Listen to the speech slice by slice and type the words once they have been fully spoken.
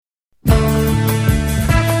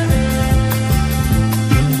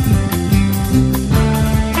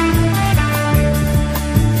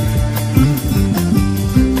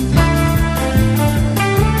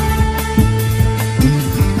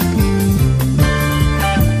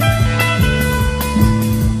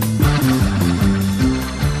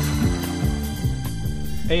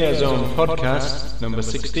AI Zone podcast number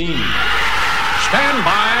 16. Stand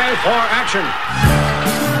by for action.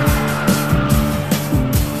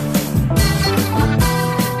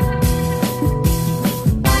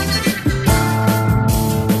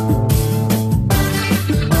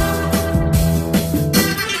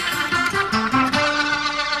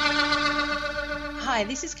 Hi,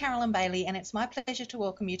 this is Carolyn Bailey, and it's my pleasure to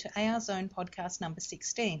welcome you to AR Zone podcast number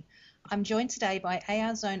 16. I'm joined today by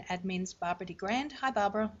AR Zone admins Barbara DeGrand. Hi,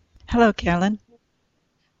 Barbara. Hello, Carolyn.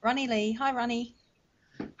 Ronnie Lee. Hi, Ronnie.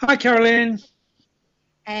 Hi, Carolyn.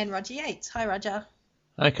 And Roger Yates. Hi, Roger.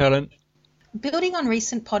 Hi, Carolyn. Building on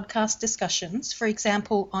recent podcast discussions, for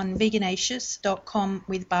example, on Veganatious.com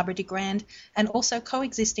with Barbara DeGrand, and also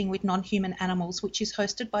Coexisting with Non-Human Animals, which is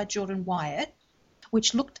hosted by Jordan Wyatt,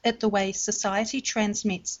 which looked at the way society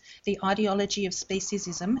transmits the ideology of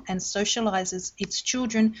speciesism and socialises its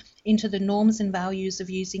children into the norms and values of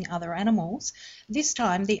using other animals. This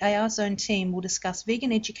time, the AR Zone team will discuss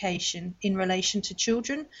vegan education in relation to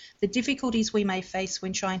children, the difficulties we may face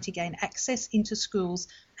when trying to gain access into schools,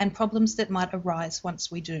 and problems that might arise once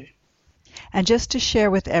we do. And just to share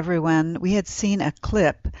with everyone, we had seen a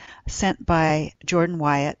clip sent by Jordan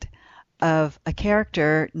Wyatt of a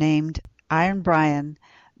character named Iron Brian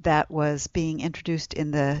that was being introduced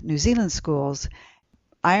in the New Zealand schools.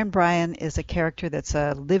 Iron Brian is a character that's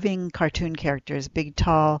a living cartoon character, is a big,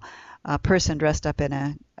 tall person dressed up in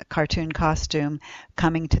a cartoon costume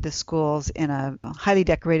coming to the schools in a highly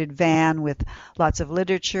decorated van with lots of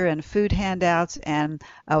literature and food handouts and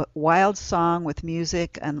a wild song with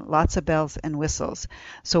music and lots of bells and whistles.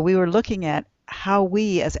 So we were looking at how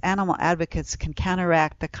we as animal advocates can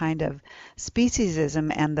counteract the kind of speciesism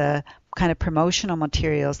and the kind of promotional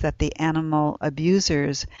materials that the animal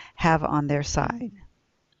abusers have on their side.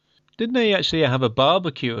 Didn't they actually have a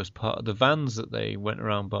barbecue as part of the vans that they went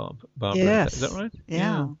around, Barbara? Yes. Is that right?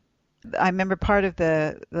 Yeah. I remember part of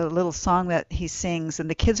the little song that he sings, and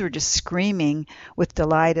the kids were just screaming with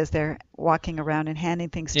delight as they're walking around and handing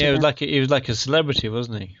things to Yeah, them. he was like a celebrity,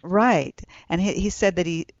 wasn't he? Right. And he said that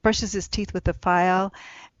he brushes his teeth with a file,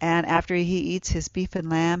 and after he eats his beef and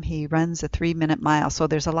lamb, he runs a 3-minute mile. So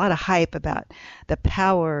there's a lot of hype about the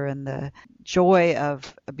power and the joy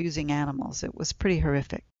of abusing animals. It was pretty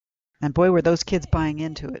horrific. And boy, were those kids buying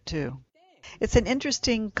into it, too. It's an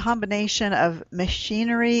interesting combination of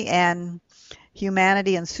machinery and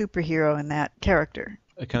humanity and superhero in that character.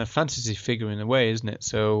 A kind of fantasy figure in a way, isn't it?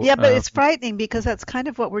 So Yeah, but it's frightening because that's kind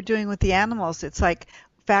of what we're doing with the animals. It's like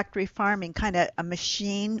factory farming, kind of a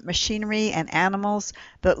machinery and animals,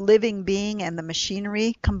 the living being and the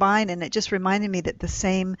machinery combined. And it just reminded me that the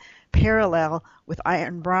same parallel with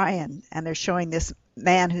Iron Brian, and they're showing this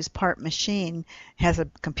man who's part machine, has a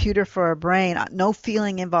computer for a brain, no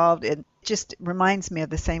feeling involved. It just reminds me of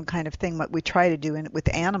the same kind of thing. What we try to do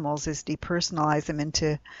with animals is depersonalize them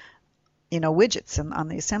into, widgets on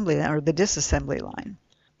the assembly line or the disassembly line.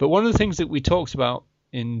 But one of the things that we talked about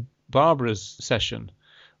in Barbara's session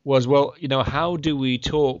was, how do we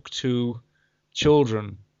talk to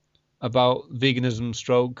children about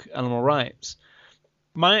veganism / animal rights?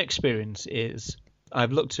 My experience is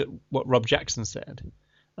I've looked at what Rob Jackson said,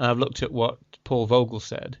 and I've looked at what Paul Vogel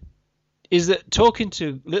said, is that talking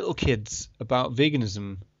to little kids about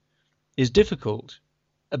veganism is difficult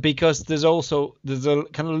because there's a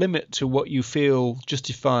kind of limit to what you feel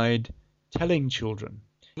justified telling children.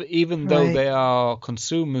 Even though they are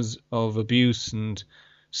consumers of abuse and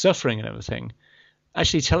suffering and everything,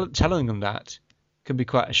 actually telling them that can be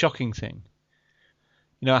quite a shocking thing.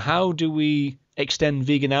 How do we extend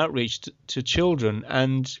vegan outreach to children,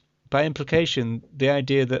 and by implication the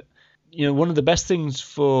idea that one of the best things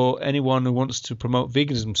for anyone who wants to promote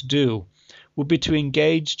veganism to do would be to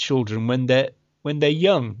engage children when they're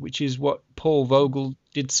young, which is what Paul Vogel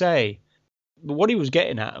did say. But what he was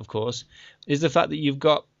getting at, of course, is the fact that you've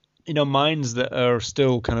got minds that are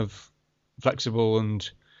still kind of flexible and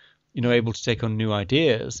able to take on new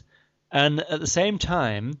ideas, and at the same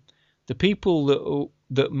time the people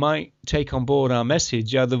that might take on board our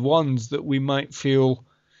message are the ones that we might feel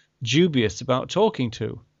dubious about talking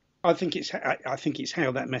to. I think it's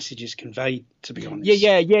how that message is conveyed, to be honest.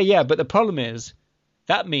 Yeah. But the problem is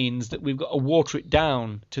that means that we've got to water it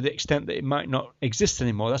down to the extent that it might not exist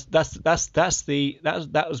anymore.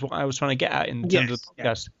 That was what I was trying to get at in terms of the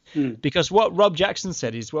podcast. Yeah. Because what Rob Jackson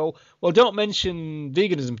said is, well, don't mention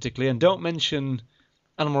veganism particularly, and don't mention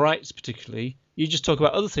animal rights particularly. You just talk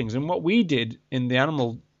about other things. And what we did in the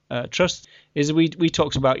Animal Trust is we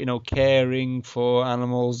talked about caring for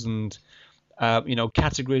animals and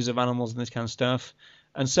categories of animals and this kind of stuff.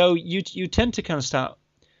 And so you tend to kind of start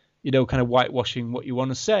kind of whitewashing what you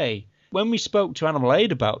want to say. when we spoke to Animal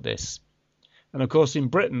Aid about this, and of course in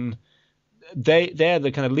Britain, they're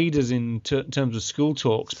the kind of leaders in terms of school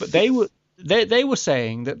talks, but they were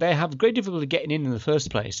saying that they have great difficulty getting in the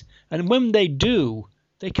first place, and when they do,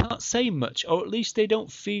 they can't say much, or at least they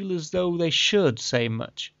don't feel as though they should say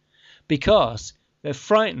much, because they're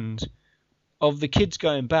frightened of the kids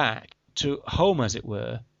going back to home, as it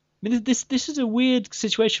were. I mean, this is a weird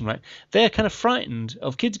situation, right? They're kind of frightened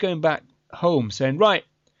of kids going back home saying, right,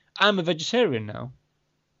 I'm a vegetarian now.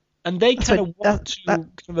 And they kind of want to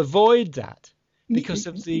kind of avoid that because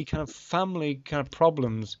of the kind of family kind of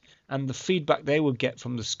problems and the feedback they would get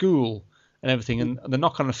from the school and everything, and the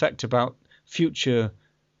knock-on effect about future,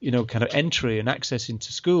 kind of entry and access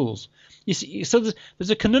into schools. You see, so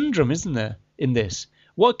there's a conundrum, isn't there, in this?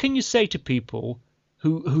 What can you say to people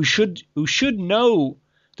who should know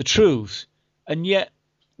the truth, and yet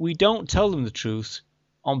we don't tell them the truth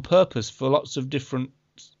on purpose for lots of different,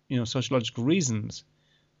 sociological reasons,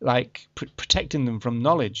 like protecting them from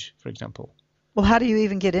knowledge, for example? Well, how do you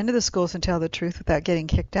even get into the schools and tell the truth without getting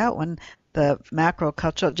kicked out when the macro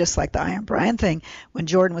culture, just like the Iron Brian thing, when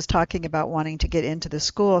Jordan was talking about wanting to get into the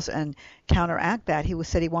schools and counteract that,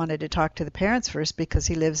 said he wanted to talk to the parents first because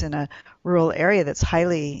he lives in a rural area that's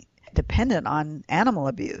highly dependent on animal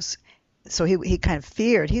abuse. So he kind of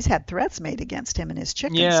feared. He's had threats made against him and his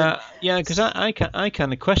chickens. Yeah, because I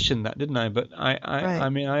kind of questioned that, didn't I? But I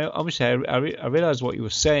mean, I obviously I realized what you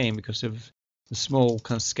were saying because of the small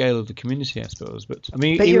kind of scale of the community, I suppose. But I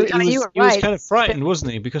mean, he was kind of frightened,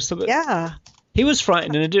 wasn't he? Because he was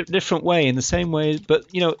frightened in a different way, in the same way. But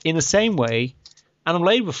in the same way,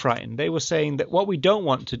 Animal Aid were frightened. They were saying that what we don't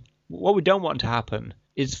want to happen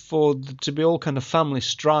is for to be all kind of family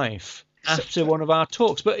strife after one of our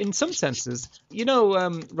talks. But in some senses,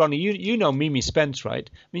 Ronnie, you know Mimi Spence, right?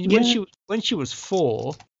 I mean, when she was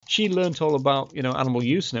 4, she learnt all about animal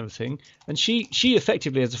use and everything, and she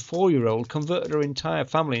effectively, as a 4-year-old, converted her entire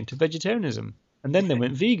family into vegetarianism, and then they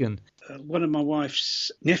went vegan. One of my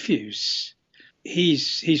wife's nephews,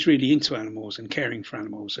 he's really into animals and caring for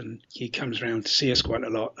animals, and he comes around to see us quite a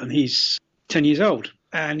lot, and he's 10 years old,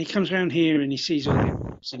 and he comes around here and he sees all the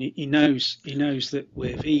animals, and he knows that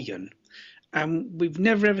we're vegan. And we've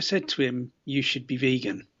never ever said to him, you should be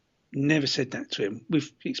vegan. Never said that to him.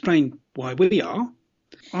 We've explained why we are.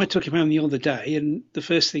 I took him home the other day, and the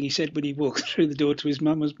first thing he said when he walked through the door to his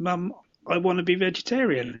mum was, Mum, I want to be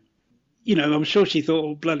vegetarian. I'm sure she thought,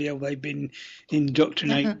 oh, bloody hell, they've been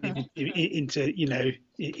indoctrinated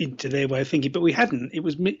into their way of thinking. But we hadn't. It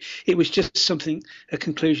was just a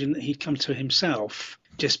conclusion that he'd come to himself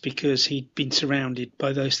just because he'd been surrounded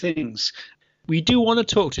by those things. We do want to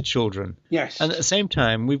talk to children. Yes. And at the same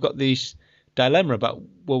time, we've got this dilemma about,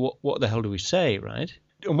 well, what the hell do we say, right?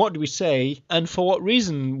 And what do we say? And for what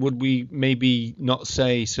reason would we maybe not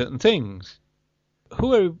say certain things?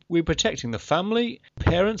 Who are we protecting? The family,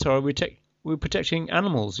 parents, or are we protecting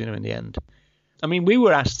animals, in the end? I mean, we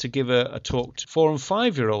were asked to give a talk to 4- and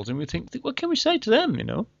 5-year-olds, and we think, what can we say to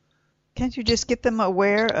them, Can't you just get them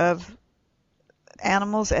aware of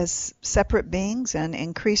animals as separate beings and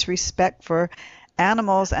increase respect for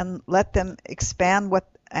animals and let them expand what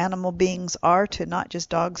animal beings are to not just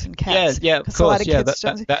dogs and cats? Yeah, of course.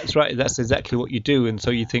 That's right. That's exactly what you do. And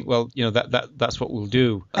so you think, well, that's what we'll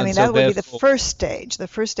do. I mean, that would be the first stage. The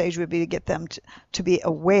first stage would be to get them to be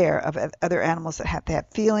aware of other animals that have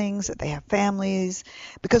feelings, that they have families.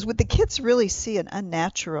 Because would the kids really see an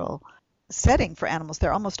unnatural setting for animals?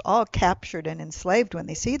 They're almost all captured and enslaved when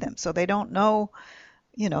they see them. So they don't know,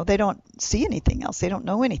 they don't see anything else. They don't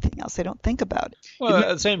know anything else. They don't think about it. Well, at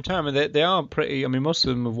the same time, they are pretty, most of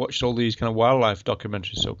them have watched all these kind of wildlife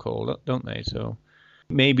documentaries, so-called, don't they? So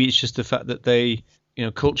maybe it's just the fact that they,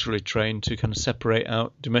 culturally trained to kind of separate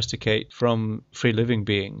out, domesticate from free living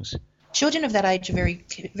beings. Children of that age are very,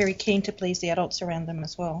 very keen to please the adults around them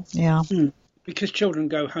as well. Yeah. Because children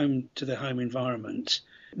go home to their home environment,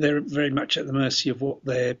 they're very much at the mercy of what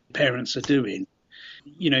their parents are doing.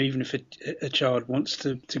 Even if a child wants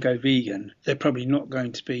to go vegan, they're probably not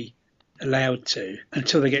going to be allowed to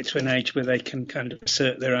until they get to an age where they can kind of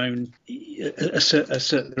assert their own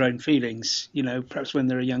feelings. Perhaps when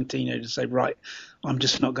they're a young teenager, say, right, I'm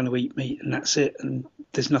just not going to eat meat and that's it. And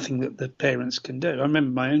there's nothing that the parents can do. I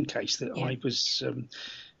remember my own case that I was,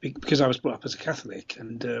 because I was brought up as a Catholic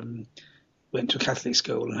and went to a Catholic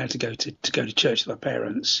school and had to go to church with my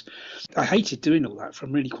parents. I hated doing all that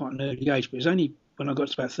from really quite an early age, but it was only when I got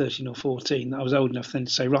to about 13 or 14 that I was old enough then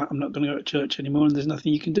to say, right, I'm not going to go to church anymore and there's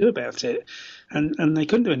nothing you can do about it. And they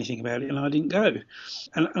couldn't do anything about it and I didn't go.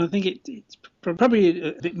 And I think it's probably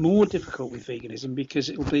a bit more difficult with veganism because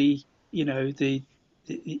it will be, the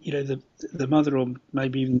the mother or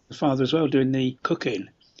maybe even the father as well doing the cooking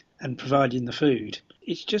and providing the food.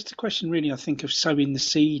 It's just a question, really, I think, of sowing the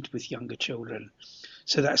seed with younger children.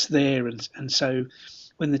 So that's there, and so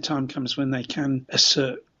when the time comes when they can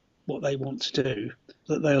assert what they want to do,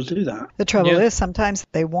 that they'll do that. The trouble is sometimes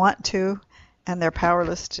they want to, and they're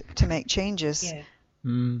powerless to make changes. Yeah.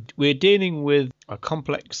 We're dealing with a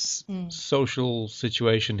complex social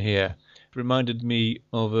situation here. It reminded me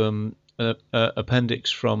of an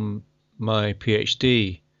appendix from my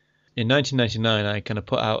PhD. In 1999, I kind of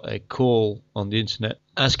put out a call on the internet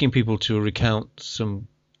asking people to recount some,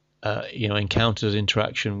 encounters,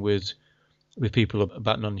 interaction with people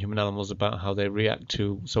about non-human animals, about how they react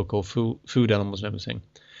to so-called food animals and everything.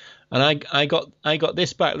 And I got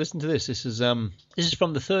this back. Listen to this. This is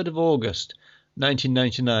from the 3rd of August,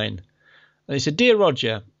 1999. And it said, "Dear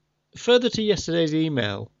Roger, further to yesterday's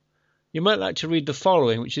email, you might like to read the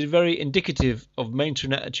following, which is very indicative of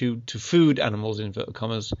mainstream attitude to food animals, in inverted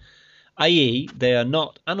commas, i.e. they are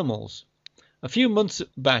not animals. A few months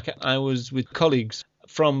back, I was with colleagues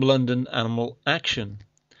from London Animal Action.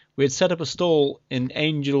 We had set up a stall in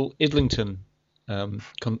Angel Islington,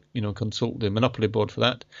 consult the Monopoly board for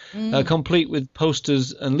that, complete with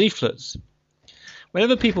posters and leaflets.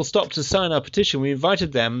 Whenever people stopped to sign our petition, we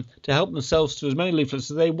invited them to help themselves to as many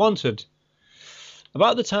leaflets as they wanted.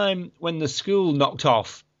 About the time when the school knocked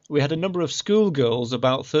off, we had a number of schoolgirls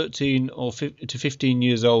about 13 to 15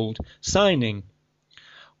 years old signing.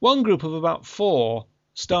 One group of about 4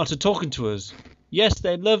 started talking to us. Yes,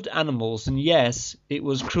 they loved animals, and yes, it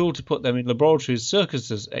was cruel to put them in laboratories,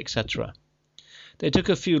 circuses, etc. They took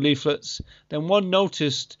a few leaflets, then one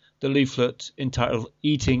noticed the leaflet entitled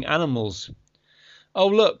Eating Animals. Oh,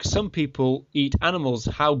 look, some people eat animals.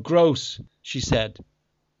 How gross, she said.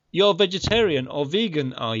 You're vegetarian or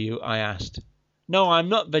vegan, are you? I asked. No, I'm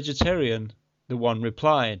not vegetarian, the one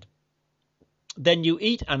replied. Then you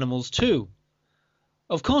eat animals too.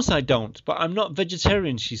 Of course I don't, but I'm not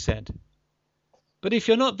vegetarian, she said. But if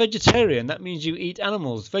you're not vegetarian, that means you eat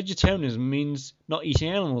animals. Vegetarianism means not eating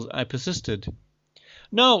animals, I persisted.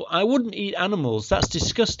 No, I wouldn't eat animals. That's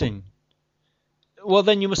disgusting. Well,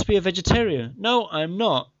 then you must be a vegetarian. No, I'm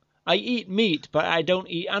not. I eat meat, but I don't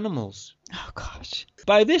eat animals. Oh, gosh.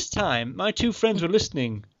 By this time, my 2 friends were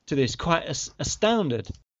listening to this quite astounded.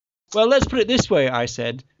 Well, let's put it this way, I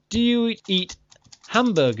said. Do you eat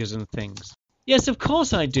hamburgers and things? Yes, of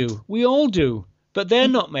course I do. We all do. But they're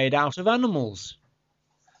not made out of animals.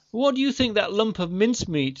 What do you think that lump of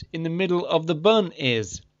mincemeat in the middle of the bun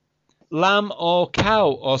is? Lamb or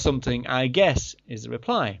cow or something, I guess, is the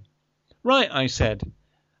reply. Right, I said.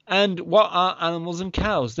 And what are animals and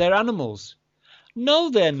cows? They're animals. No,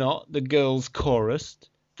 they're not, the girls chorused.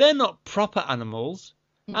 They're not proper animals.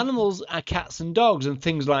 Animals are cats and dogs and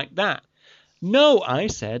things like that. No, I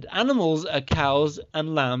said, animals are cows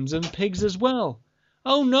and lambs and pigs as well.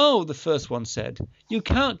 Oh no, the first one said. You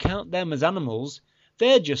can't count them as animals.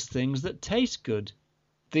 They're just things that taste good.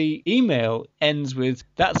 The email ends with,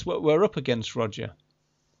 that's what we're up against, Roger.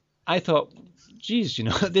 I thought, geez,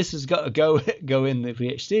 this has got to go in the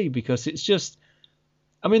PhD, because it's just,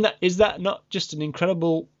 is that not just an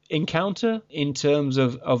incredible encounter in terms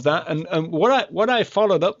of that? And what I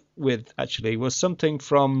followed up with actually was something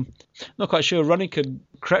from, I'm not quite sure, Ronnie could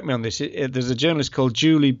correct me on this. There's a journalist called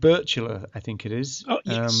Julie Burchler, I think it is. Oh,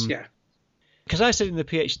 yes, yeah. Because I said in the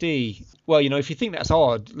PhD, well, if you think that's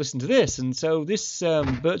odd, listen to this. And so this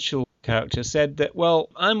Burchell character said that, well,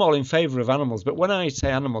 I'm all in favour of animals, but when I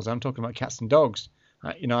say animals, I'm talking about cats and dogs.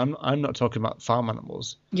 I'm not talking about farm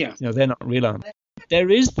animals. Yeah. They're not real animals. There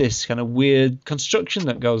is this kind of weird construction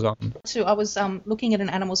that goes on. So I was looking at an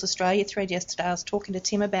Animals Australia thread yesterday. I was talking to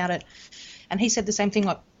Tim about it, and he said the same thing.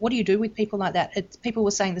 Like, what do you do with people like that? People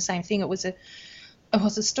were saying the same thing. It was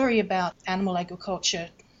a story about animal agriculture.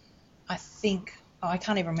 I think I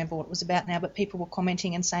can't even remember what it was about now, but people were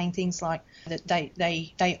commenting and saying things like that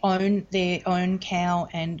they own their own cow,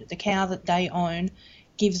 and the cow that they own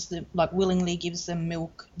willingly gives them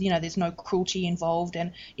milk. There's no cruelty involved,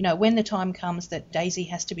 and when the time comes that Daisy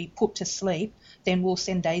has to be put to sleep, then we'll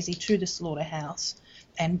send Daisy to the slaughterhouse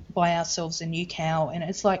and buy ourselves a new cow. And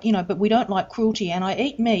it's like, but we don't like cruelty, and I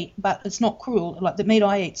eat meat, but it's not cruel. Like, the meat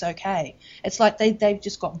I eat's okay. It's like they've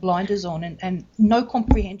just got blinders on and no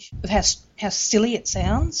comprehension of how silly it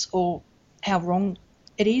sounds or how wrong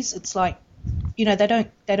it is. It's like, they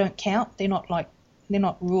don't count. They're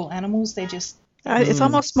not rural animals. They're just. It's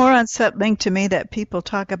almost more unsettling to me that people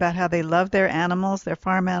talk about how they love their animals, their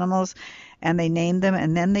farm animals, and they name them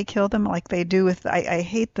and then they kill them like they do with, I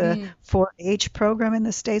hate the 4-H program in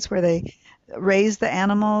the States where they raise the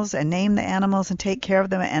animals and name the animals and take care of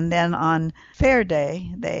them, and then on fair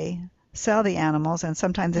day they sell the animals, and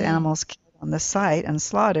sometimes the animals killed on the site and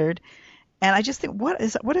slaughtered. And I just think, what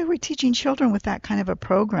are we teaching children with that kind of a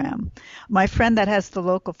program? My friend that has the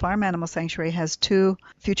local farm animal sanctuary has 2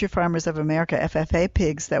 Future Farmers of America FFA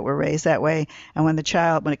pigs that were raised that way. And when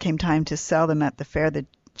it came time to sell them at the fair, the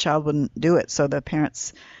child wouldn't do it, so the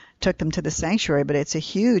parents took them to the sanctuary. But it's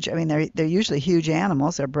they're usually huge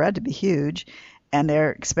animals. They're bred to be huge, and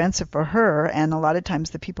they're expensive for her, and a lot of times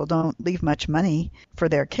the people don't leave much money for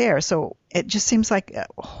their care. So it just seems like a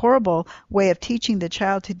horrible way of teaching the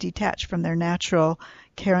child to detach from their natural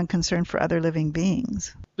care and concern for other living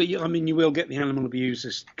beings. But you will get the animal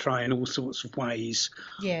abusers trying all sorts of ways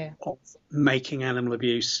of making animal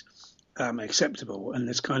abuse acceptable, and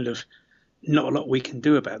there's kind of not a lot we can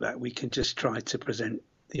do about that. We can just try to present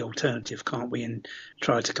the alternative, can't we, and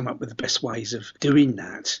try to come up with the best ways of doing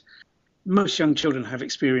that. Most young children have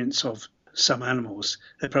experience of some animals.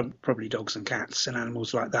 They're probably dogs and cats and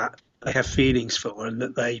animals like that. They have feelings for and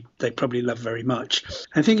that they probably love very much.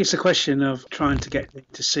 I think it's a question of trying to get them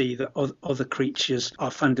to see that other creatures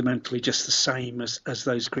are fundamentally just the same as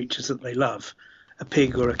those creatures that they love. A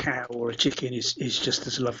pig or a cow or a chicken is just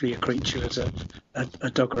as lovely a creature as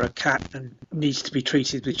a dog or a cat, and needs to be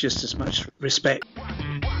treated with just as much respect.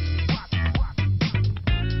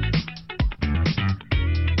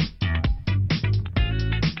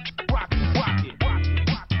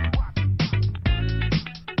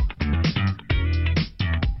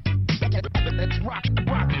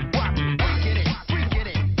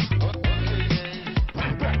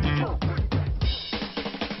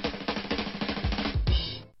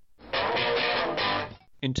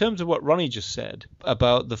 In terms of what Ronnie just said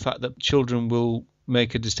about the fact that children will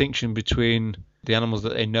make a distinction between the animals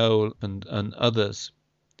that they know and others,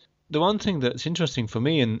 the one thing that's interesting for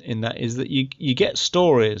me in that is that you get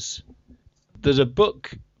stories. There's a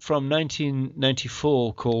book from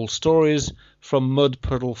 1994 called Stories from Mud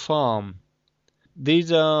Puddle Farm.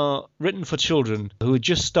 These are written for children who are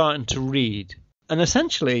just starting to read. And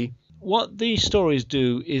essentially, what these stories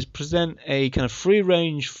do is present a kind of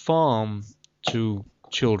free-range farm to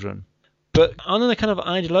children. But on a kind of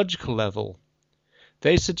ideological level,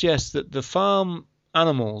 they suggest that the farm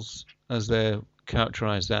animals, as they're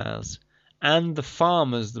characterized as, and the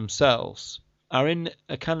farmers themselves are in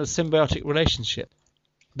a kind of symbiotic relationship.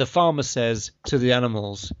 The farmer says to the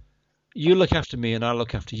animals, "You look after me and I'll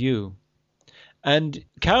look after you." And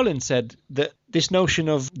Carolyn said that this notion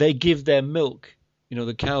of they give their milk,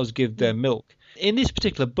 the cows give their milk. In this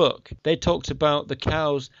particular book, they talked about the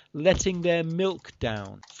cows letting their milk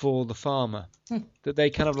down for the farmer, that they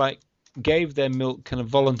kind of like gave their milk kind of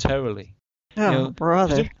voluntarily.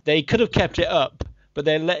 Brother. They could have kept it up, but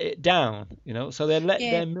they let it down, so they let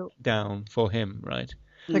their milk down for him, right?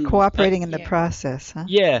 They're cooperating in the process, huh?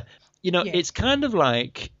 Yeah. It's kind of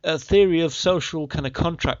like a theory of social kind of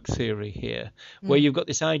contract theory here, where you've got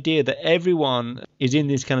this idea that everyone is in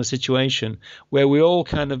this kind of situation where we all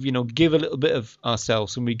kind of, give a little bit of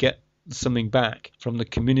ourselves and we get something back from the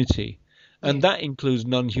community. And that includes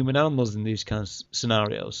non-human animals in these kind of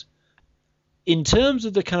scenarios. In terms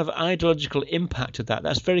of the kind of ideological impact of that,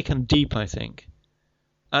 that's very kind of deep, I think.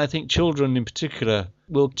 I think children in particular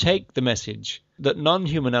will take the message that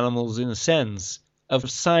non-human animals, in a sense, have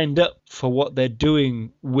signed up for what they're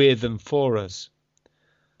doing with and for us.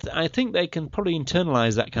 I think they can probably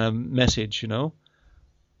internalize that kind of message, And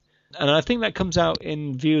I think that comes out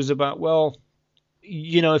in views about,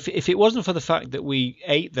 if it wasn't for the fact that we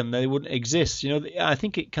ate them, they wouldn't exist. I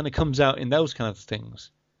think it kind of comes out in those kind of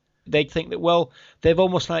things. They think that, they've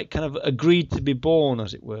almost like kind of agreed to be born,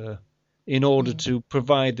 as it were, in order to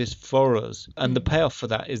provide this for us. And the payoff for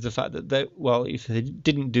that is the fact that if they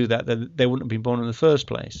didn't do that, then they wouldn't have been born in the first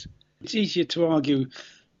place. It's easier to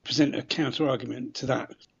present a counter-argument to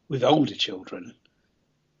that with older children,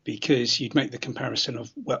 because you'd make the comparison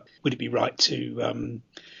of, would it be right to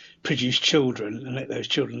produce children and let those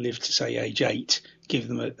children live to, say, age 8, give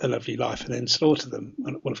them a lovely life and then slaughter them?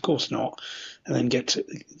 Well, of course not. And then get to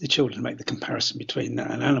the children to make the comparison between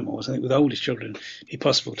that and animals. I think with older children, it'd be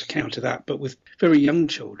possible to counter that. But with very young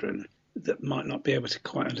children that might not be able to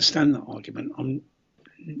quite understand that argument, I'm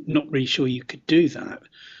not really sure you could do that.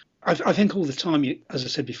 I think all the time, as I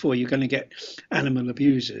said before, you're going to get animal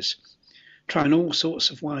abusers trying all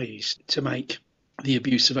sorts of ways to make the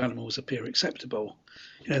abuse of animals appear acceptable.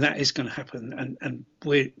 That is going to happen, and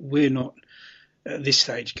we're not at this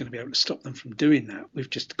stage going to be able to stop them from doing that. We've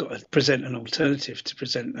just got to present an alternative, to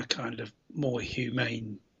present a kind of more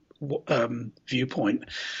humane viewpoint,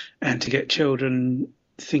 and to get children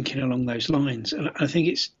thinking along those lines. And I think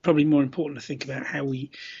it's probably more important to think about how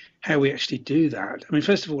we actually do that. I mean,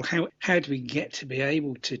 first of all, how do we get to be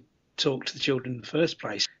able to talk to the children in the first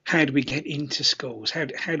place? How do we get into schools? How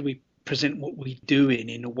do we present what we're doing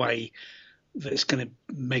in a way that's going to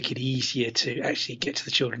make it easier to actually get to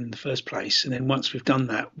the children in the first place? And then once we've done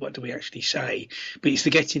that, what do we actually say? But it's the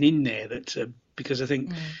getting in there that, because I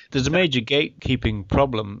think there's a major gatekeeping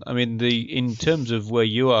problem. I mean, in terms of where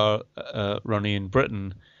you are, Ronnie, in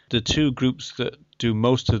Britain, the two groups that do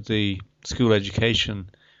most of the school education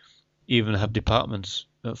even have departments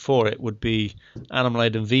for it would be Animal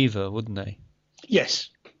Aid and Viva, wouldn't they? Yes.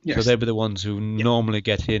 So they'd be the ones who normally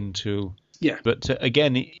get into. Yeah. But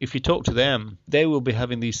again, if you talk to them, they will be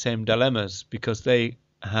having these same dilemmas because they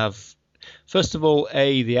have, first of all,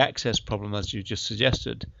 the access problem, as you just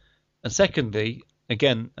suggested. And secondly,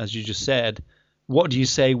 again, as you just said, what do you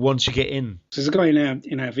say once you get in? There's a guy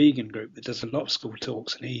in our vegan group that does a lot of school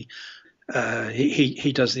talks, and he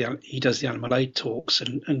does the Animal Aid talks,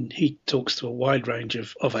 and he talks to a wide range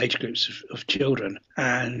of age groups of children,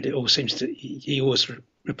 and it all seems to, he always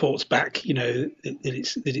reports back, that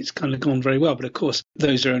it's kind of gone very well. But of course,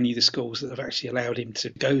 those are only the schools that have actually allowed him to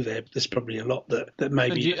go there. There's probably a lot that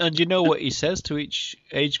maybe. And do you know what he says to each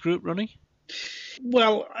age group, Ronnie?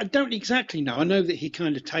 Well, I don't exactly know. I know that he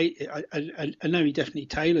kind of I know he definitely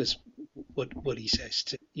tailors what he says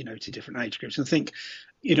to to different age groups. And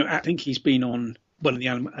I think he's been on one of the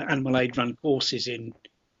Animal Aid run courses in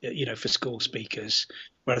for school speakers,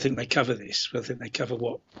 where I think they cover this. I think they cover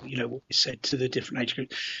what is said to the different age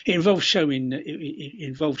groups. It involves showing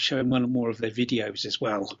one or more of their videos as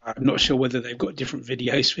well. I'm not sure whether they've got different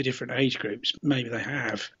videos for different age groups. Maybe they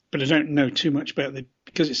have, but I don't know too much about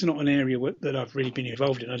because it's not an area that I've really been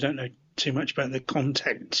involved in. I don't know too much about the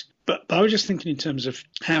content. But I was just thinking in terms of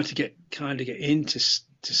how to get into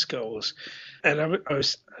schools, and I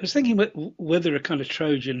was thinking whether a kind of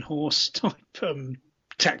Trojan horse type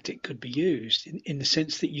tactic could be used in the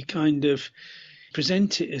sense that you kind of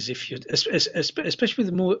present it as if you're, especially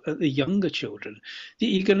with the younger children, that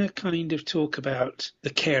you're going to kind of talk about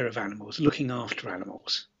the care of animals, looking after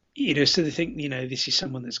animals. So they think, this is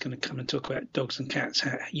someone that's going to come and talk about dogs and cats,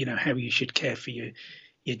 how you should care for your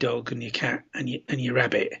dog and your cat and your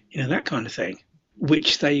rabbit, that kind of thing.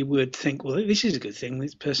 Which they would think, well, this is a good thing.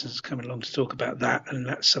 This person's coming along to talk about that, and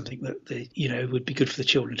that's something that would be good for the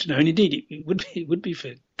children to know. And indeed, it would be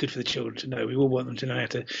good for the children to know. We all want them to know how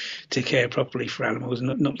to care properly for animals,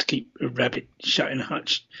 and not to keep a rabbit shut in a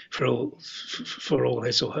hutch for all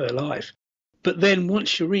his or her life. But then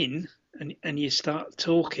once you're in and you start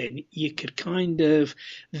talking, you could kind of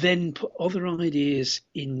then put other ideas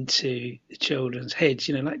into the children's heads,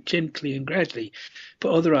 like gently and gradually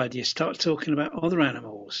put other ideas, start talking about other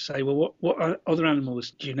animals. Say, well, what other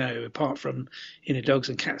animals do you know apart from, dogs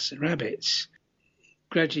and cats and rabbits?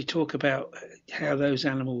 Gradually talk about how those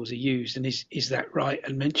animals are used, and is that right?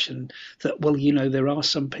 And mention that, well, there are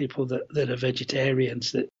some people that are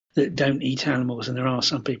vegetarians that don't eat animals, and there are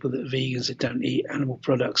some people that are vegans that don't eat animal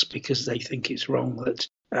products because they think it's wrong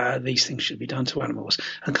that these things should be done to animals,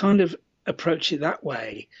 and kind of approach it that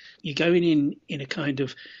way. You're going in a kind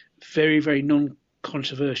of very, very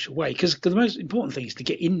non-controversial way, because the most important thing is to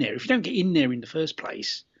get in there. If you don't get in there in the first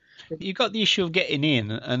place, you've got the issue of getting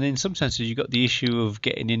in, and in some senses you've got the issue of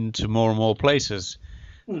getting into more and more places.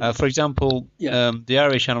 For example, the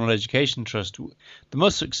Irish Animal Education Trust, the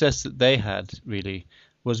most success that they had really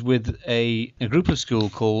was with a group of school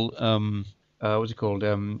called,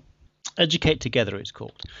 Educate Together, it's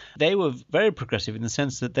called. They were very progressive in the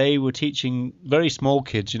sense that they were teaching very small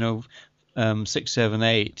kids, 6, 7,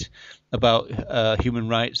 8, about human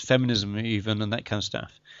rights, feminism even, and that kind of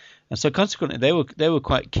stuff. And so consequently, they were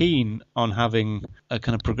quite keen on having a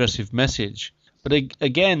kind of progressive message. But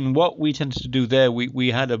again, what we tended to do there,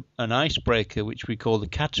 we had an icebreaker, which we call the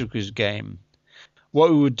categories game. What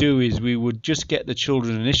we would do is we would just get the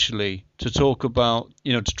children initially to talk about,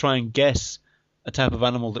 to try and guess a type of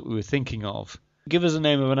animal that we were thinking of. Give us a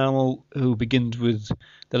name of an animal who begins with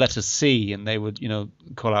the letter C, and they would,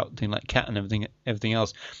 call out things like cat and everything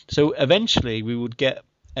else. So eventually we would get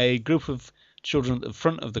a group of children at the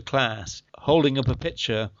front of the class holding up a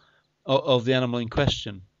picture of the animal in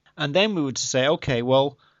question. And then we would say, okay,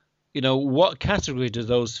 well, what category do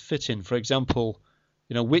those fit in? For example,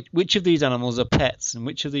 which of these animals are pets, and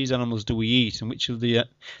which of these animals do we eat, and which of these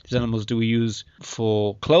animals do we use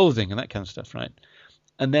for clothing and that kind of stuff, right?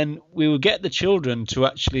 And then we would get the children to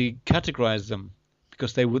actually categorize them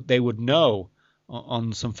because they would know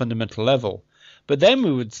on some fundamental level. But then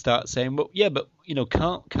we would start saying, well, yeah, but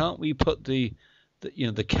can't we put the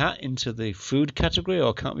the cat into the food category,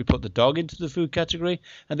 or can't we put the dog into the food category?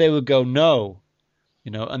 And they would go, no,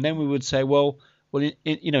 and then we would say, well,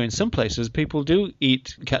 in some places people do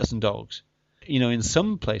eat cats and dogs. In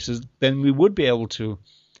some places, then we would be able to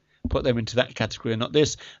put them into that category and not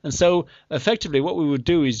this. And so effectively what we would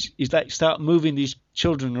do is like start moving these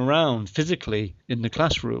children around physically in the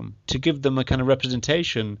classroom to give them a kind of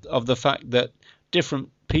representation of the fact that different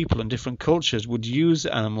people and different cultures would use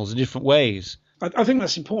animals in different ways. I think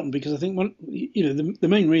that's important, because I think the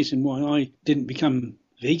main reason why I didn't become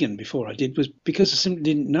vegan before I did was because I simply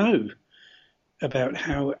didn't know about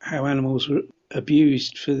how animals were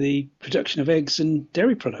abused for the production of eggs and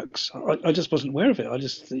dairy products. I just wasn't aware of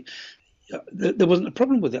it. There wasn't a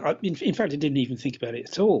problem with it. In fact, I didn't even think about it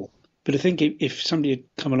at all. But I think if somebody had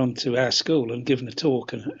come along to our school and given a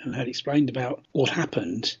talk and had explained about what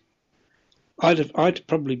happened, I'd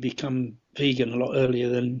probably become vegan a lot earlier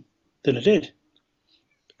than I did.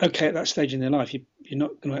 Okay, at that stage in their life, you're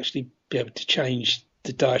not going to actually be able to change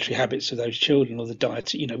the dietary habits of those children, or the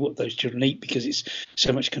diet, what those children eat, because it's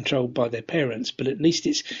so much controlled by their parents. But at least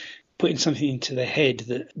it's putting something into their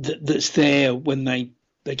head that's there when they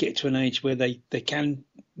get to an age where they can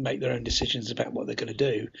make their own decisions about what they're going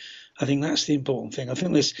to do. I think that's the important thing. I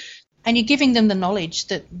think and you're giving them the knowledge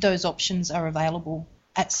that those options are available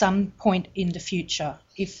at some point in the future,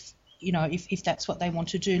 if that's what they want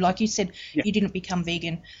to do. Like you said, You didn't become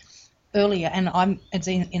vegan earlier, and I'm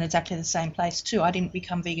in exactly the same place too. I didn't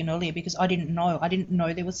become vegan earlier because I didn't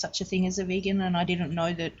know there was such a thing as a vegan, and I didn't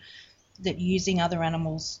know that using other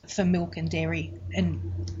animals for milk and dairy and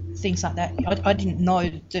things like that, I didn't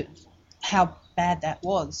know how bad that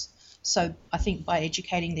was. So I think by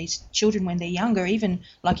educating these children when they're younger, even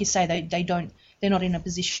like you say, they're not in a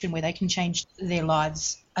position where they can change their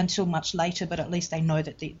lives until much later, but at least they know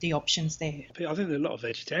that the option's there. I think there are a lot of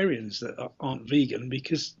vegetarians that aren't vegan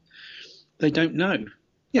because they don't know.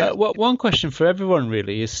 Yeah. Well, one question for everyone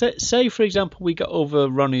really is, say for example, we got over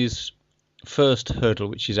Ronnie's first hurdle,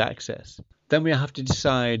 which is access. Then we have to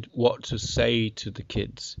decide what to say to the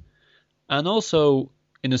kids, and also,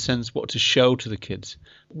 in a sense, what to show to the kids.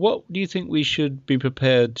 What do you think we should be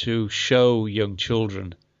prepared to show young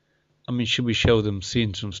children? I mean, should we show them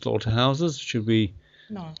scenes from slaughterhouses? Should we?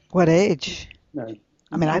 No. What age? No.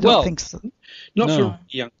 I mean, I don't think so. Not for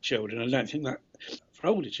young children. I don't think that. For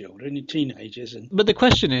older children and teenagers. But the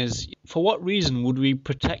question is, for what reason would we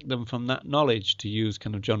protect them from that knowledge, to use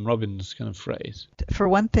kind of John Robbins' kind of phrase? For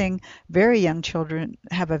one thing, very young children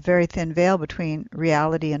have a very thin veil between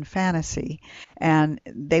reality and fantasy, and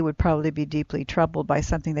they would probably be deeply troubled by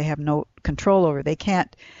something they have no control over. They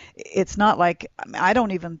can't, it's not like, I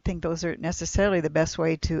don't even think those are necessarily the best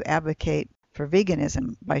way to advocate for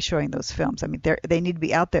veganism by showing those films. I mean, they need to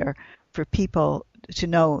be out there for people to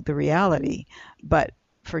know the reality. But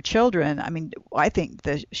for children, I mean, I think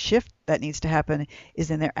the shift that needs to happen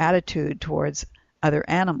is in their attitude towards other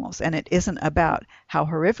animals. And it isn't about how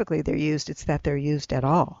horrifically they're used, it's that they're used at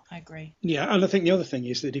all. I agree. Yeah, and I think the other thing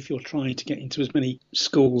is that if you're trying to get into as many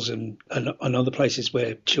schools and other places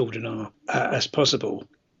where children are as possible,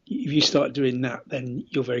 if you start doing that, then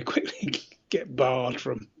you'll very quickly get barred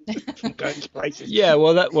from going to places. Yeah,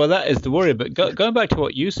 well, that is the worry. But going back to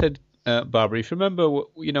what you said, Barbara, if you remember,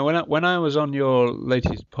 when I was on your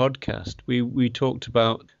latest podcast, we talked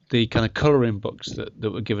about the kind of colouring books that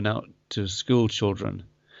were given out to school children.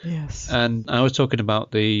 Yes. And I was talking about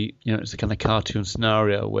it's the kind of cartoon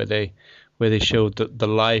scenario where they showed the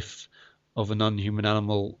life of a non-human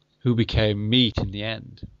animal who became meat in the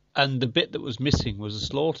end, and the bit that was missing was the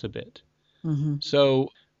slaughter bit. Mm-hmm. So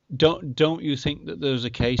don't you think that there's a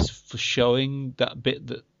case for showing that bit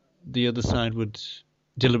that the other side would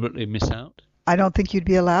deliberately miss out? I don't think you'd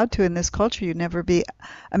be allowed to in this culture. You'd never be.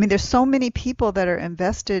 I mean, there's so many people that are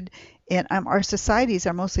invested in our societies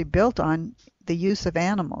are mostly built on the use of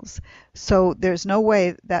animals. So there's no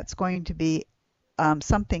way that's going to be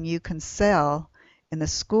something you can sell in the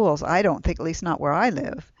schools. I don't think, at least not where I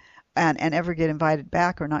live, and ever get invited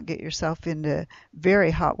back or not get yourself into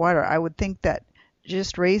very hot water. I would think that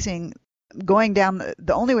just going down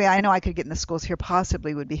the only way I know I could get in the schools here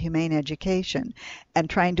possibly would be humane education, and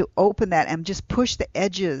trying to open that and just push the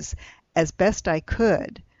edges as best I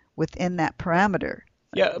could within that parameter.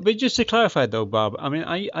 Yeah, but just to clarify though, Barb, I mean,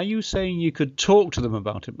 are you saying you could talk to them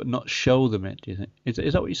about it but not show them it? Do you think?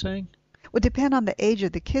 Is that what you're saying? Well, it depends on the age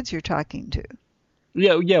of the kids you're talking to.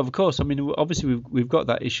 Yeah, of course. I mean, obviously we've got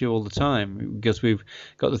that issue all the time, because we've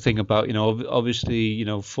got the thing about, obviously,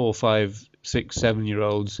 4, 5, 6,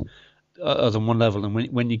 7-year-olds on one level,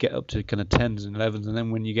 and when you get up to kind of 10s and 11s, and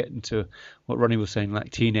then when you get into what Ronnie was saying,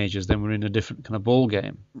 like teenagers, then we're in a different kind of ball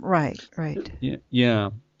game. Right. Yeah.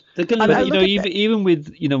 They're going But even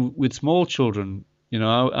with small children,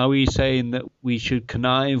 are we saying that we should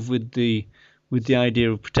connive with the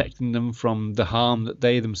idea of protecting them from the harm that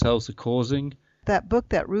they themselves are causing? That book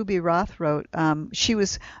that Ruby Roth wrote,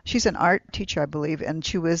 she's an art teacher, I believe, and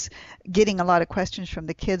she was getting a lot of questions from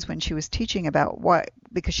the kids when she was teaching about why,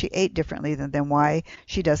 because she ate differently than why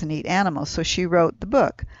she doesn't eat animals. So she wrote the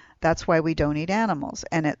book, That's Why We Don't Eat Animals.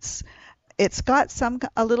 And it's got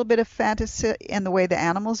a little bit of fantasy in the way the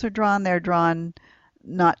animals are drawn. They're drawn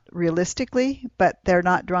not realistically, but they're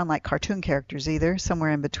not drawn like cartoon characters either, somewhere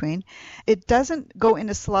in between. It doesn't go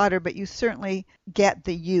into slaughter, but you certainly get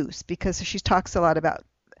the use, because she talks a lot about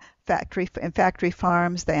factory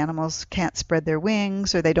farms. The animals can't spread their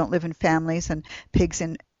wings, or they don't live in families, and pigs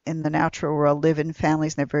in the natural world live in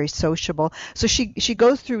families, and they're very sociable. So she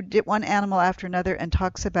goes through one animal after another and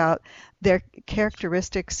talks about their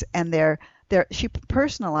characteristics and she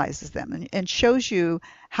personalizes them and shows you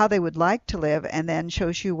how they would like to live, and then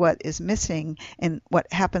shows you what is missing and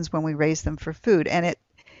what happens when we raise them for food. And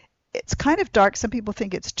it's kind of dark. Some people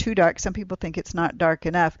think it's too dark. Some people think it's not dark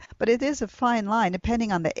enough. But it is a fine line,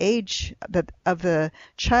 depending on the age of the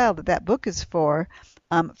child that book is for.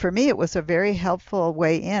 For me, it was a very helpful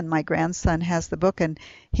way in. My grandson has the book, and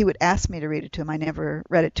he would ask me to read it to him. I never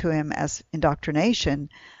read it to him as indoctrination,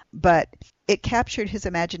 but it captured his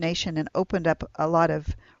imagination and opened up a lot of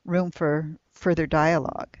room for further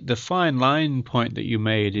dialogue. The fine line point that you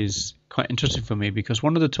made is quite interesting for me, because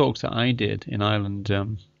one of the talks that I did in Ireland,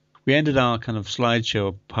 we ended our kind of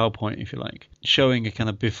slideshow, PowerPoint, if you like, showing a kind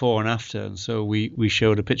of before and after. And so we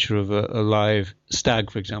showed a picture of a live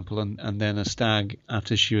stag, for example, and then a stag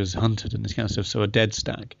after she was hunted and this kind of stuff, so a dead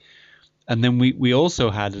stag. And then we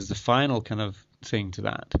also had, as the final kind of thing to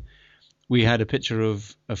that, we had a picture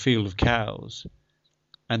of a field of cows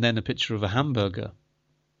and then a picture of a hamburger.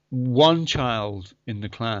 One child in the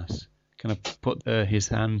class kind of put his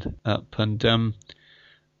hand up, and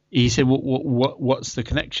he said, what's the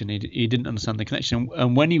connection? He didn't understand the connection.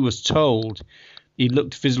 And when he was told, he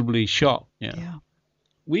looked visibly shocked. Yeah.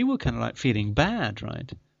 We were kind of like feeling bad, right,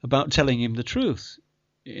 about telling him the truth,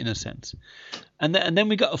 in a sense. And then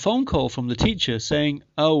we got a phone call from the teacher saying,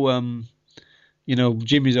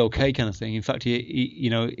 Jimmy's okay, kind of thing. In fact,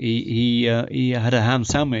 he had a ham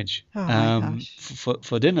sandwich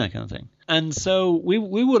for dinner, kind of thing. And so we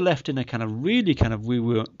were left in a kind of we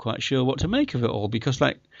weren't quite sure what to make of it all, because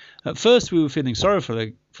like at first we were feeling sorry for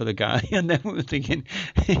the guy, and then we were thinking,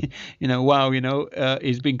 wow,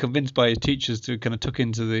 he's been convinced by his teachers to kind of tuck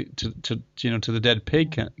into the dead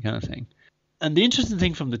pig kind of thing. And the interesting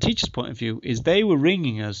thing from the teacher's point of view is they were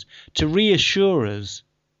ringing us to reassure us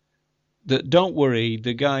that don't worry,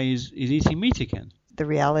 the guy is eating meat again. The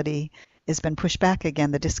reality has been pushed back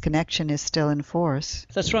again. The disconnection is still in force.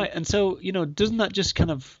 That's right. And so, doesn't that just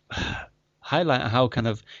kind of highlight how kind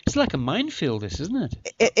of, it's like a minefield, this, isn't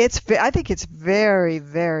it? I think it's very,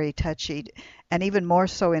 very touchy, and even more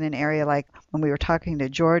so in an area like when we were talking to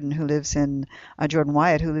Jordan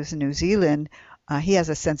Wyatt, who lives in New Zealand. He has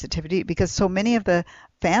a sensitivity because so many of the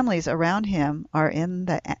families around him are in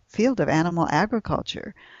the field of animal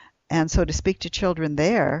agriculture. And so to speak to children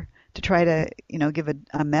there, to try to, give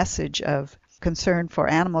a message of concern for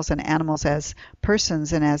animals and animals as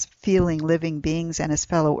persons and as feeling living beings and as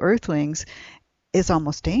fellow earthlings is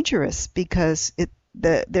almost dangerous, because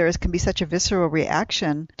there can be such a visceral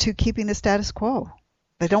reaction to keeping the status quo.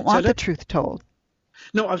 They don't want the truth told.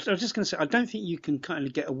 No, I was just going to say, I don't think you can kind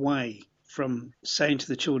of get away from saying to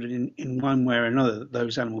the children in one way or another that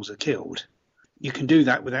those animals are killed. You can do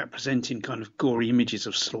that without presenting kind of gory images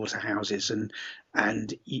of slaughterhouses,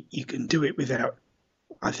 and you can do it without,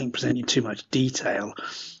 I think, presenting too much detail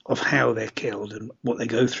of how they're killed and what they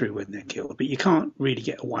go through when they're killed. But you can't really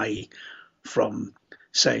get away from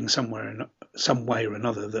saying some way or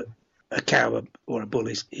another that a cow or a bull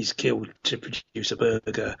is killed to produce a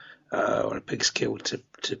burger, or a pig's killed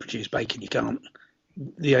to produce bacon. You can't.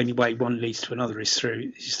 The only way one leads to another is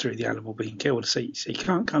through the animal being killed. So you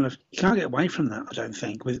can't get away from that, I don't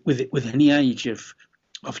think, with any age of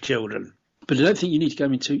children. But I don't think you need to go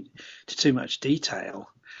into too much detail.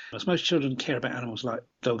 As most children care about animals like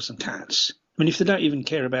dogs and cats. I mean, if they don't even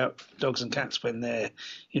care about dogs and cats when they're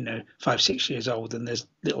 5, 6 years old, then there's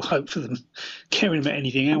little hope for them caring about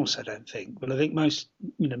anything else, I don't think. But I think most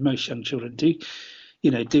young children do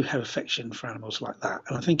have affection for animals like that.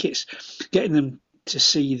 And I think it's getting them to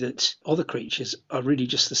see that other creatures are really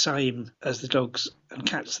just the same as the dogs and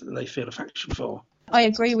cats that they feel affection for. I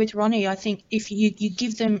agree with Ronnie. I think if you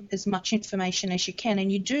give them as much information as you can,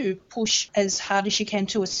 and you do push as hard as you can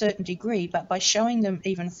to a certain degree, but by showing them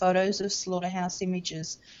even photos of slaughterhouse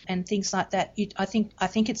images and things like that, I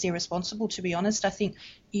think it's irresponsible, to be honest. I think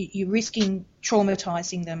you're risking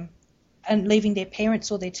traumatizing them and leaving their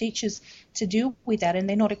parents or their teachers to deal with that, and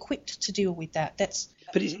they're not equipped to deal with that.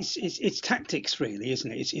 But it's tactics, really,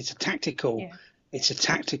 isn't it? It's a tactical. Yeah. It's a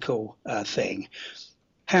tactical thing.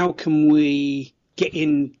 How can we get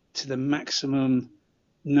into the maximum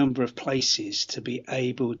number of places to be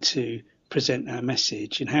able to present our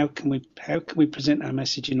message, and how can we present our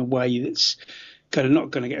message in a way that's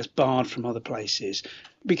not going to get us barred from other places?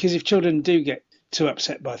 Because if children do get too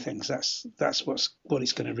upset by things, that's what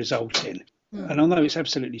it's going to result in. And although it's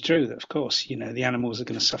absolutely true that, of course, the animals are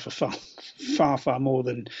going to suffer far more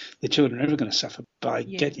than the children are ever going to suffer by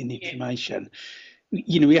getting the information.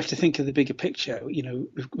 We have to think of the bigger picture.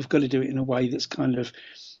 We've got to do it in a way that's kind of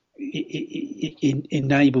it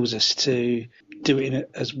enables us to do it in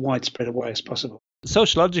as widespread a way as possible.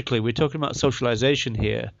 Sociologically, we're talking about socialization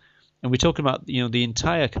here, and we're talking about the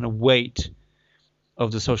entire kind of weight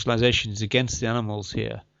of the socialization is against the animals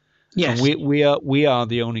here. Yes, and we are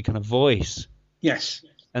the only kind of voice. Yes.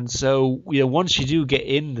 And so once you do get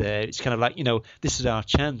in there, it's kind of like this is our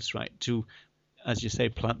chance, right, to, as you say,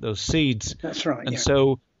 plant those seeds. That's right. And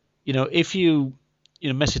so if you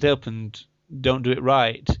mess it up and don't do it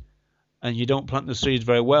right, and you don't plant the seeds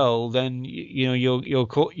very well, then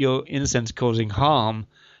you're in a sense causing harm.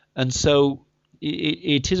 And so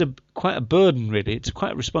it is quite a burden, really. It's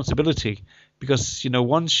quite a responsibility, because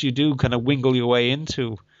once you do kind of wingle your way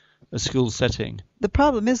into a school setting. The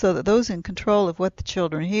problem is, though, that those in control of what the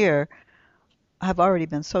children hear have already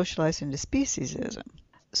been socialized into speciesism.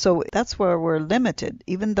 So that's where we're limited.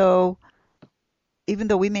 Even though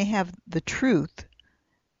we may have the truth,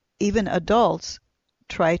 even adults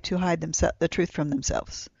try to hide the truth from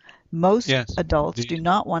themselves. Most adults do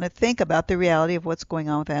not want to think about the reality of what's going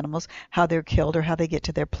on with animals, how they're killed, or how they get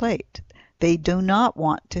to their plate. They do not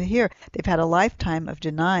want to hear. They've had a lifetime of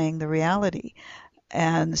denying the reality.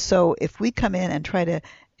 And so if we come in and try to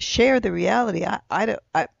share the reality, I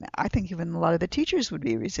think even a lot of the teachers would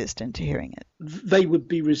be resistant to hearing it. They would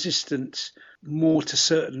be resistant more to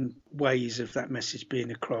certain ways of that message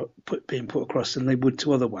being put across than they would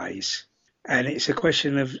to other ways. And it's a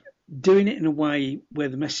question of doing it in a way where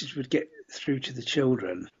the message would get through to the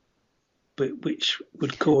children, but which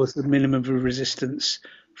would cause the minimum of resistance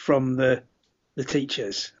from the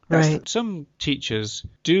teachers. Right. Some teachers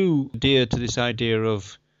do adhere to this idea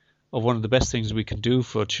of one of the best things we can do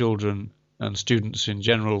for children and students in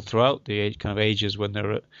general throughout the kind of ages when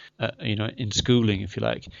they're in schooling, if you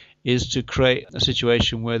like, is to create a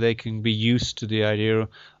situation where they can be used to the idea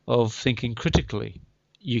of thinking critically.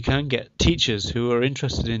 You can get teachers who are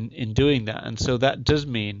interested in doing that, and so that does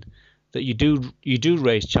mean that you do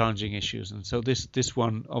raise challenging issues. And so this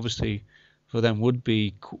one obviously for them would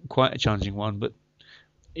be quite a challenging one, but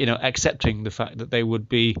accepting the fact that they would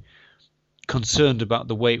be concerned about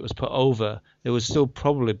the way it was put over, they would still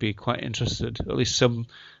probably be quite interested, at least some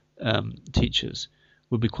teachers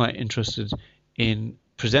would be quite interested in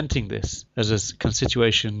presenting this as a kind of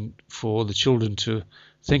situation for the children to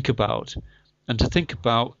think about, and to think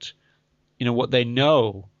about what they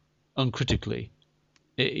know uncritically,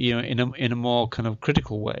 in a more kind of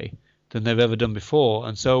critical way than they've ever done before.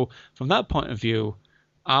 And so from that point of view,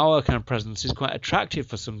 our kind of presence is quite attractive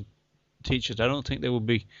for some teachers. I don't think they will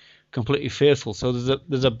be completely fearful. So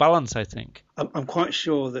there's a balance, I think. I'm quite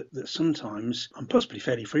sure that sometimes, and possibly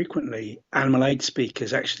fairly frequently, animal aid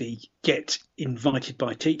speakers actually get invited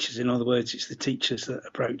by teachers. In other words, it's the teachers that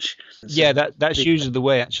approach. Yeah, that's usually the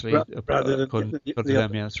way, actually. Rather than according to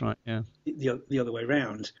them, yeah, that's right. Yeah. The other way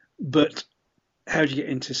around. But how do you get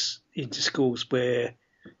into schools where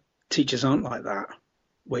teachers aren't like that,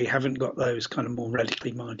 where you haven't got those kind of more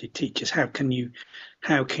radically minded teachers? How can you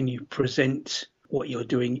present what you're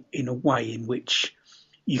doing in a way in which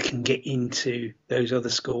you can get into those other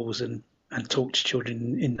schools and talk to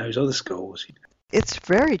children in those other schools? It's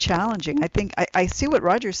very challenging. I think I see what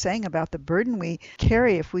Roger's saying about the burden we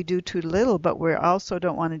carry if we do too little, but we also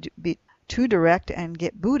don't want to be too direct and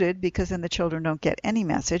get booted, because then the children don't get any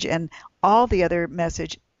message, and all the other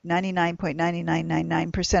message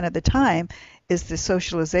 99.9999% of the time is the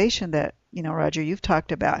socialization that, Roger, you've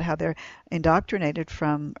talked about, how they're indoctrinated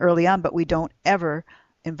from early on, but we don't ever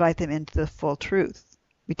invite them into the full truth.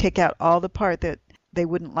 We take out all the part that they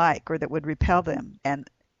wouldn't like or that would repel them, and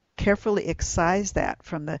carefully excise that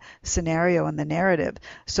from the scenario and the narrative,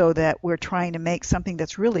 so that we're trying to make something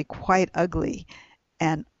that's really quite ugly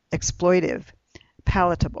and exploitive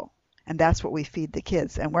palatable. And that's what we feed the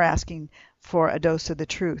kids. And we're asking for a dose of the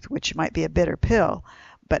truth, which might be a bitter pill,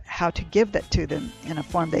 but how to give that to them in a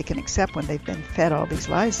form they can accept when they've been fed all these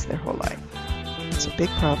lies their whole life. It's a big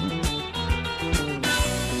problem.